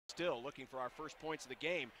Still looking for our first points of the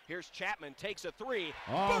game. Here's Chapman, takes a three.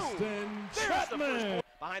 Austin Boom! There's Chapman. the first point.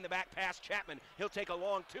 Behind the back pass, Chapman. He'll take a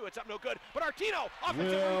long two. It's up no good. But Artino,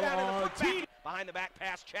 offensive rebound in the putback. Behind the back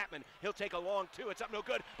pass, Chapman. He'll take a long two. It's up no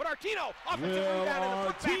good. But Artino, offensive rebound in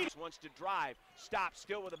the putback. Wants to drive. Stops,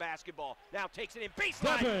 still with the basketball. Now takes it in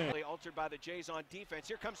baseline. Altered by the Jays on defense.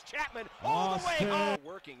 Here comes Chapman all the way home.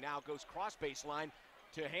 Working now, goes cross baseline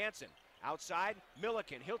to Hansen. Outside,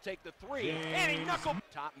 Milliken, he'll take the three, and he knuckled.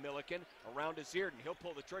 Top Milliken, around to Zierden, he'll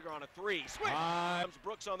pull the trigger on a three. Switch, comes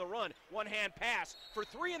Brooks on the run, one-hand pass for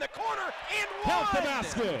three in the corner, and one! Count the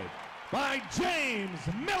basket by James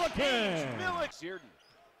Milliken.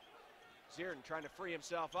 Zierden trying to free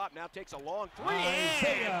himself up, now takes a long three,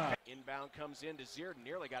 and inbound comes into Zierden,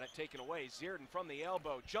 nearly got it taken away. Zierden from the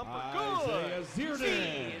elbow, jumper, good!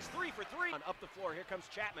 Zierden is 3 for 3. Up the floor, here comes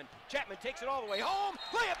Chapman. Chapman takes it all the way home,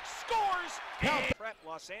 layup, scores! And prep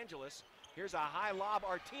Los Angeles, here's a high lob,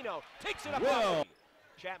 Artino takes it up.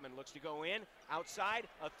 Chapman looks to go in, outside,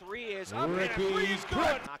 a three is up, and a three is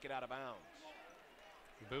good! Knock it out of bounds.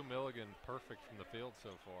 Boo Milligan perfect from the field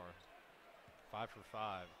so far. 5 for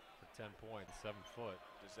 5. 10 points, 7 foot.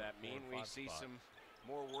 Does that mean we see some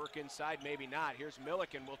more work inside? Maybe not. Here's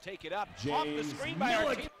Milliken. We'll take it up. Off the screen by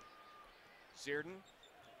our team. Zierden.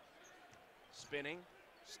 Spinning.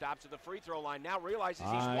 Stops at the free throw line. Now realizes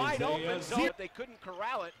he's wide open, so they couldn't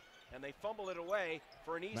corral it, and they fumble it away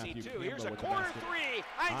for an easy two. Here's a corner three.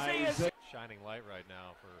 Isaiah. Shining light right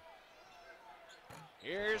now for.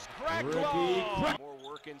 Here's Creighton. More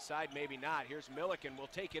work inside, maybe not. Here's Milliken. We'll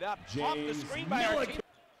take it up. Off the screen by our team.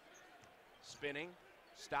 Spinning,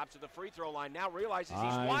 stops at the free throw line, now realizes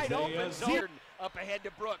he's wide open. Zierden up ahead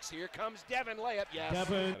to Brooks. Here comes Devin, layup, yes.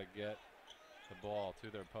 Gotta get the ball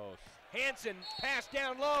to their post. Hansen, pass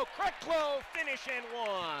down low, Creighton, finish and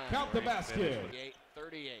one. Count the basket.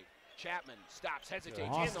 38. Chapman stops, hesitates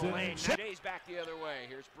in the lane. Now Jay's back the other way.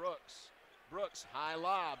 Here's Brooks. Brooks, high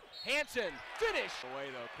lob. Hansen, finish.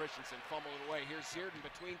 Away though, Christensen fumbled it away. Here's Zierden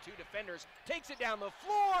between two defenders, takes it down the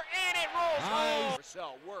floor, and it rolls home.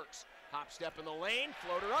 Marcel works. Hop step in the lane,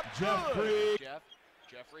 floater up, good.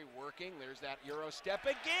 Jeffrey working, there's that Euro step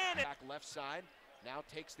again. Back left side, now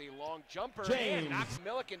takes the long jumper and knocks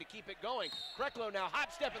Milliken to keep it going. Creighton now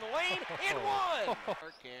hop step in the lane and one.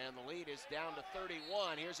 And the lead is down to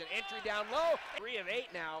 31. Here's an entry down low. 3 of 8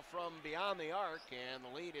 now from beyond the arc, and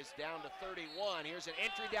the lead is down to 31. Here's an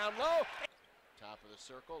entry down low. Top of the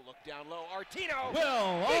circle, look down low, Artino.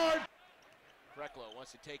 Creighton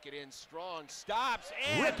wants to take it in strong, stops,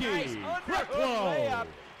 and nice underhook layup.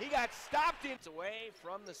 He got stopped away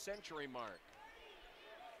from the century mark.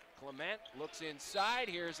 Clement looks inside,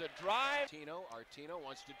 here's a drive. Artino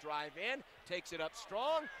wants to drive in, takes it up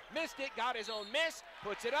strong, missed it, got his own miss,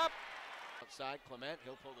 puts it up. Outside, Clement,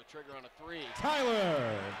 he'll pull the trigger on a three.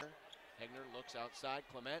 Tyler. Hegner looks outside,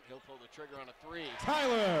 Clement, he'll pull the trigger on a three.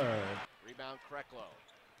 Tyler. Rebound,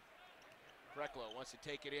 Creighton wants to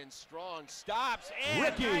take it in strong, stops, and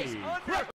nice underhook.